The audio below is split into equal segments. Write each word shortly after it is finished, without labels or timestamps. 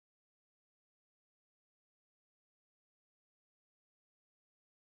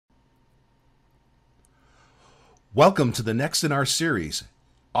Welcome to the next in our series,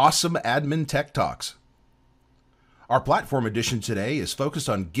 Awesome Admin Tech Talks. Our platform edition today is focused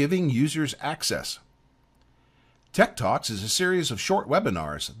on giving users access. Tech Talks is a series of short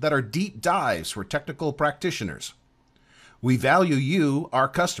webinars that are deep dives for technical practitioners. We value you, our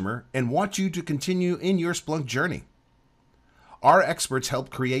customer, and want you to continue in your Splunk journey. Our experts help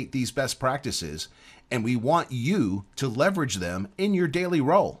create these best practices, and we want you to leverage them in your daily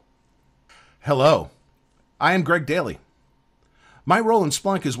role. Hello. I am Greg Daly. My role in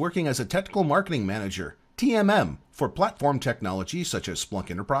Splunk is working as a Technical Marketing Manager, TMM, for platform technologies such as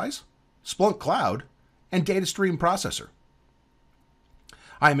Splunk Enterprise, Splunk Cloud, and Data Stream Processor.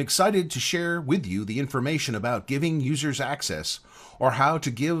 I am excited to share with you the information about giving users access or how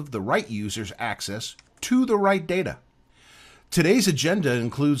to give the right users access to the right data. Today's agenda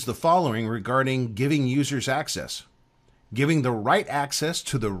includes the following regarding giving users access: giving the right access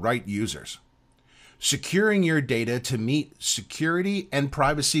to the right users, securing your data to meet security and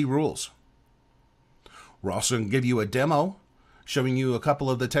privacy rules. We're also going to give you a demo showing you a couple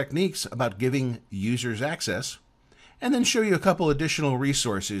of the techniques about giving users access, and then show you a couple additional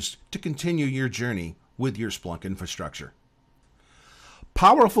resources to continue your journey with your Splunk infrastructure.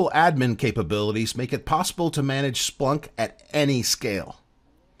 Powerful admin capabilities make it possible to manage Splunk at any scale.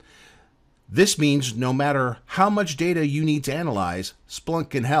 This means no matter how much data you need to analyze, Splunk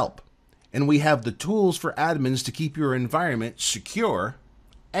can help. And we have the tools for admins to keep your environment secure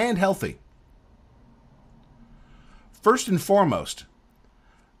and healthy. First and foremost,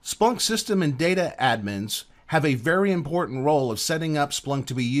 Splunk system and data admins have a very important role of setting up Splunk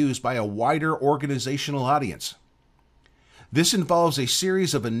to be used by a wider organizational audience. This involves a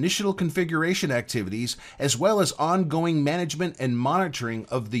series of initial configuration activities as well as ongoing management and monitoring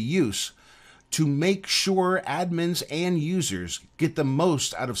of the use to make sure admins and users get the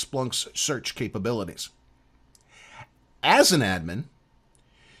most out of Splunk's search capabilities. As an admin,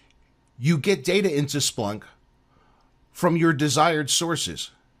 you get data into Splunk from your desired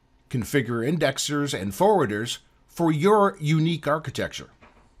sources. Configure indexers and forwarders for your unique architecture.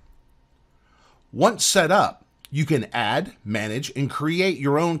 Once set up, you can add, manage, and create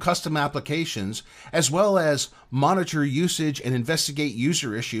your own custom applications, as well as monitor usage and investigate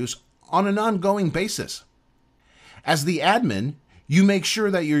user issues on an ongoing basis. As the admin, you make sure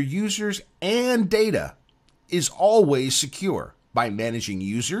that your users and data is always secure by managing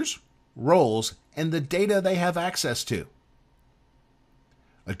users, roles, and the data they have access to.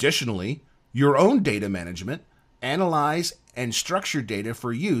 Additionally, your own data management, analyze, and structure data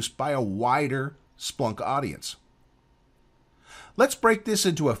for use by a wider Splunk audience. Let's break this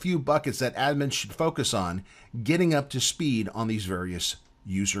into a few buckets that admins should focus on getting up to speed on these various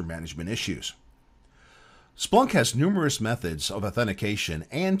user management issues. Splunk has numerous methods of authentication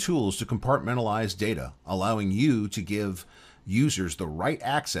and tools to compartmentalize data, allowing you to give users the right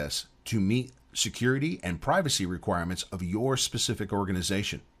access to meet security and privacy requirements of your specific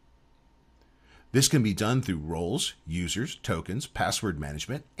organization. This can be done through roles, users, tokens, password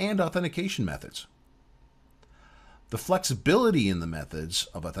management, and authentication methods. The flexibility in the methods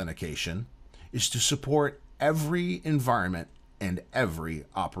of authentication is to support every environment and every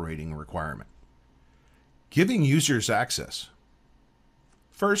operating requirement. Giving users access.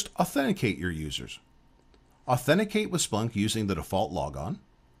 First, authenticate your users. Authenticate with Splunk using the default logon,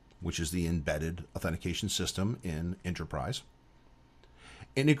 which is the embedded authentication system in Enterprise.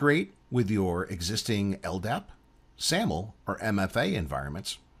 Integrate with your existing LDAP, SAML, or MFA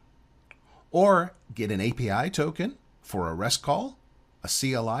environments. Or get an API token for a REST call, a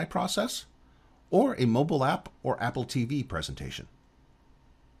CLI process, or a mobile app or Apple TV presentation.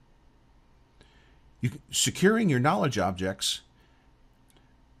 Securing your knowledge objects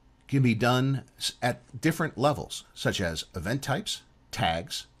can be done at different levels, such as event types,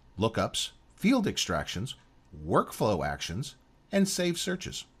 tags, lookups, field extractions, workflow actions, and saved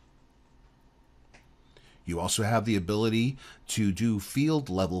searches. You also have the ability to do field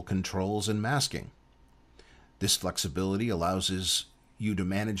level controls and masking. This flexibility allows you to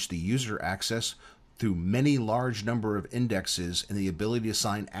manage the user access through many large number of indexes and the ability to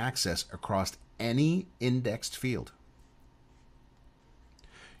assign access across any indexed field.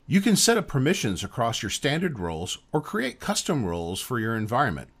 You can set up permissions across your standard roles or create custom roles for your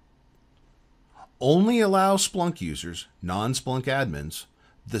environment. Only allow Splunk users, non-Splunk admins,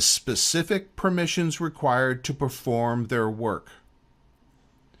 the specific permissions required to perform their work.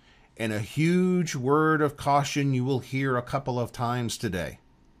 And a huge word of caution you will hear a couple of times today.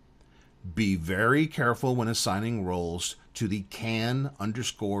 Be very careful when assigning roles to the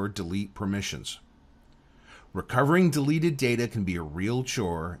can_delete permissions. Recovering deleted data can be a real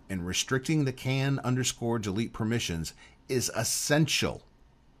chore, and restricting the can_delete permissions is essential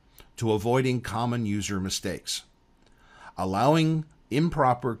to avoiding common user mistakes. Allowing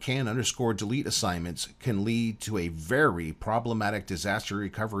improper can_delete assignments can lead to a very problematic disaster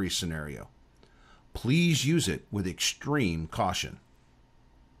recovery scenario. Please use it with extreme caution.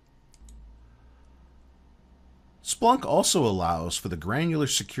 Splunk also allows for the granular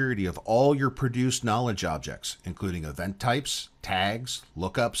security of all your produced knowledge objects, including event types, tags,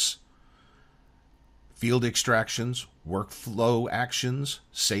 lookups, field extractions, workflow actions,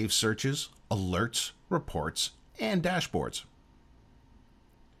 save searches, alerts, reports, and dashboards.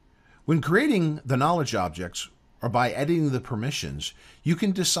 When creating the knowledge objects or by editing the permissions, you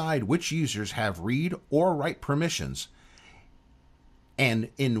can decide which users have read or write permissions and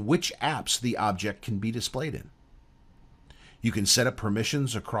in which apps the object can be displayed in. You can set up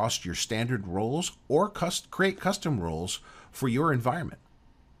permissions across your standard roles or create custom roles for your environment.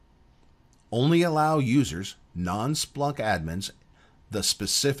 Only allow users, non-Splunk admins, the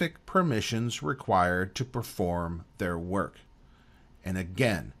specific permissions required to perform their work. And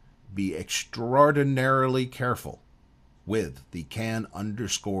again, be extraordinarily careful with the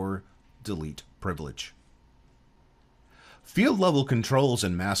can_delete privilege. Field level controls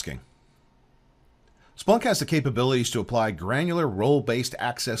and masking. Splunk has the capabilities to apply granular role-based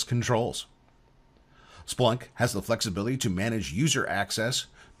access controls. Splunk has the flexibility to manage user access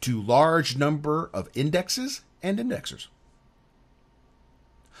to large number of indexes and indexers.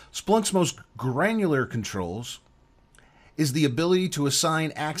 Splunk's most granular controls is the ability to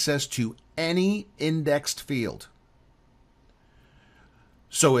assign access to any indexed field.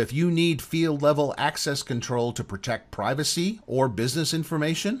 So if you need field level access control to protect privacy or business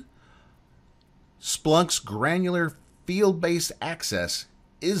information, Splunk's granular field-based access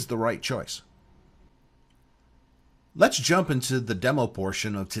is the right choice. Let's jump into the demo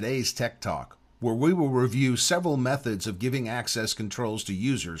portion of today's Tech Talk, where we will review several methods of giving access controls to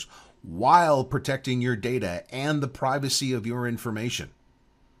users while protecting your data and the privacy of your information.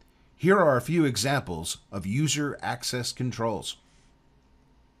 Here are a few examples of user access controls.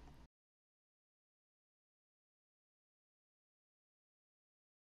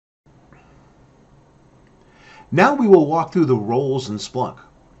 Now we will walk through the roles in Splunk.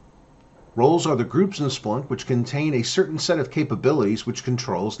 Roles are the groups in Splunk which contain a certain set of capabilities which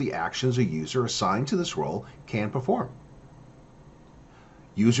controls the actions a user assigned to this role can perform.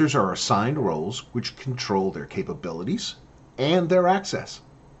 Users are assigned roles which control their capabilities and their access.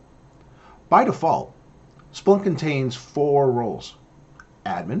 By default, Splunk contains 4 roles: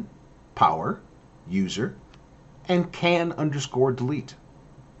 admin, power, user, and can_delete.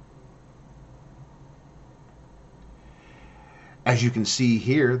 As you can see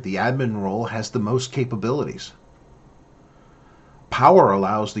here, the admin role has the most capabilities. Power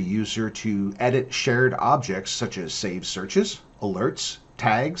allows the user to edit shared objects such as save searches, alerts,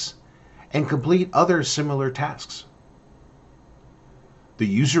 tags, and complete other similar tasks. The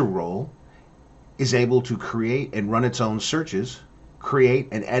user role is able to create and run its own searches, create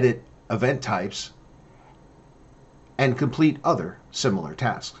and edit event types, and complete other similar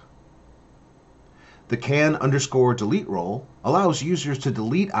tasks. The can_delete role allows users to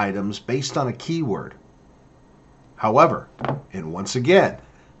delete items based on a keyword. However, and once again,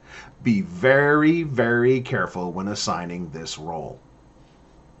 be very, very careful when assigning this role.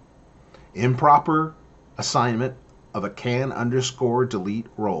 Improper assignment of a can_delete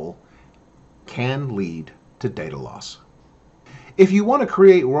role can lead to data loss. If you want to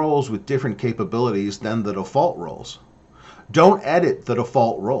create roles with different capabilities than the default roles, don't edit the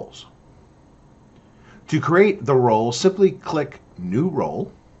default roles. To create the role, simply click New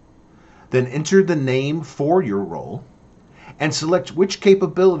Role, then enter the name for your role, and select which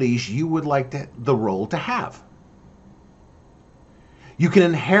capabilities you would like the role to have. You can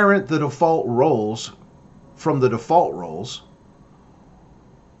inherit the default roles from the default roles,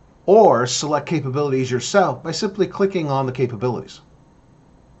 or select capabilities yourself by simply clicking on the capabilities.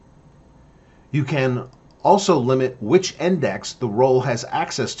 You can also limit which index the role has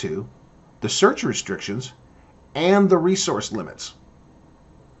access to, the search restrictions, and the resource limits.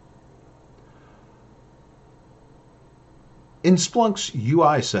 In Splunk's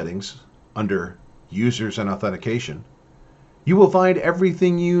UI settings, under Users and Authentication, you will find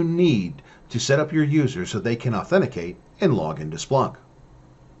everything you need to set up your users so they can authenticate and log into Splunk.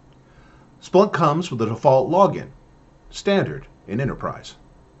 Splunk comes with a default login, Standard, and Enterprise.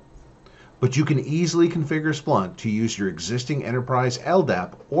 But you can easily configure Splunk to use your existing Enterprise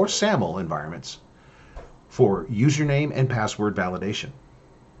LDAP or SAML environments for username and password validation.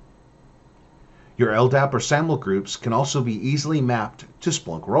 Your LDAP or SAML groups can also be easily mapped to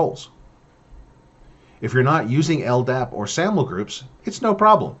Splunk roles. If you're not using LDAP or SAML groups, it's no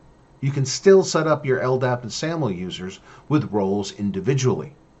problem. You can still set up your LDAP and SAML users with roles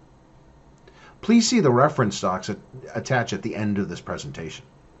individually. Please see the reference docs attached at the end of this presentation.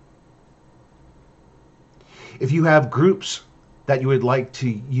 If you have groups that you would like to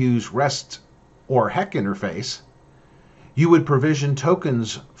use REST or HEC interface, you would provision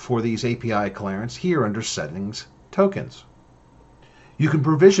tokens for these API clearance here under Settings, Tokens. You can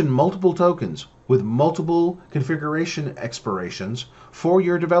provision multiple tokens with multiple configuration expirations for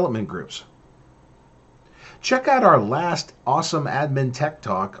your development groups. Check out our last awesome admin tech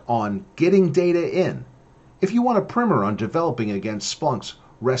talk on getting data in if you want a primer on developing against Splunk's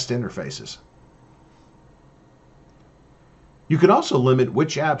REST interfaces. You can also limit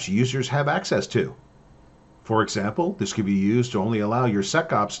which apps users have access to. For example, this can be used to only allow your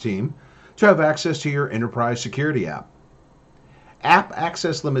SecOps team to have access to your enterprise security app. App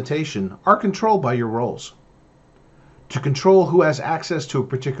access limitations are controlled by your roles. To control who has access to a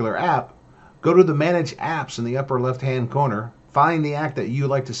particular app, go to the Manage Apps in the upper left-hand corner, find the app that you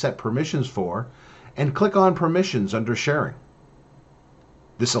like to set permissions for, and click on Permissions under Sharing.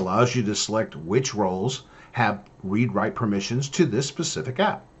 This allows you to select which roles have read-write permissions to this specific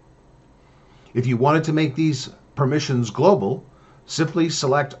app. If you wanted to make these permissions global, simply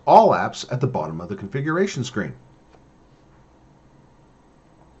select All Apps at the bottom of the configuration screen.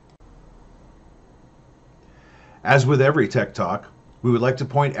 As with every Tech Talk, we would like to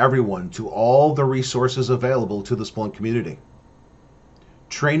point everyone to all the resources available to the Splunk community.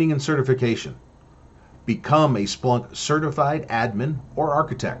 Training and certification. Become a Splunk certified admin or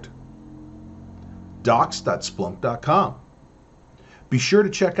architect. docs.splunk.com. Be sure to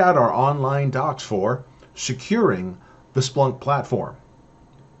check out our online docs for Securing the Splunk Platform.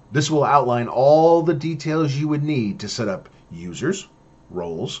 This will outline all the details you would need to set up users,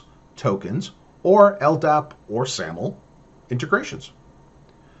 roles, tokens, or LDAP or SAML integrations.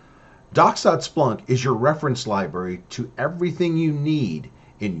 Docs.Splunk is your reference library to everything you need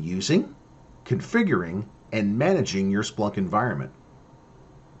in using, configuring, and managing your Splunk environment.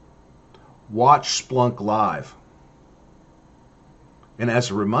 Watch Splunk live. And as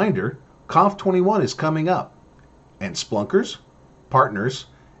a reminder, Conf 21 is coming up, and Splunkers, partners,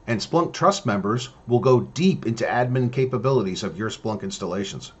 and Splunk Trust members will go deep into admin capabilities of your Splunk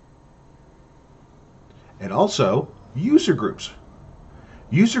installations. And also, user groups.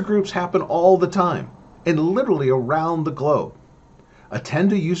 User groups happen all the time and literally around the globe.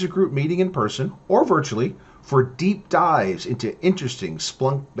 Attend a user group meeting in person or virtually for deep dives into interesting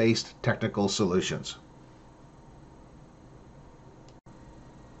Splunk-based technical solutions.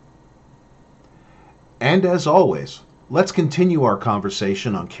 And as always, let's continue our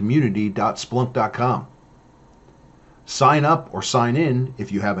conversation on community.splunk.com. Sign up or sign in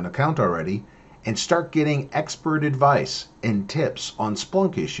if you have an account already, and start getting expert advice and tips on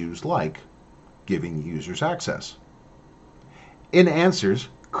Splunk issues like giving users access. In Answers,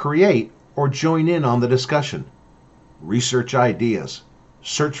 create or join in on the discussion, research ideas,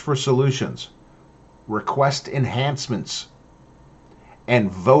 search for solutions, request enhancements,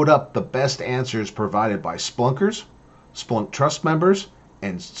 and vote up the best answers provided by Splunkers, Splunk Trust members,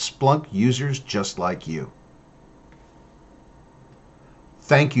 and Splunk users just like you.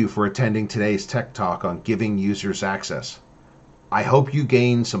 Thank you for attending today's Tech Talk on giving users access. I hope you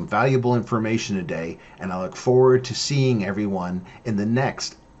gained some valuable information today, and I look forward to seeing everyone in the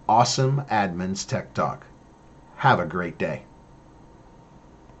next Awesome Admins Tech Talk. Have a great day.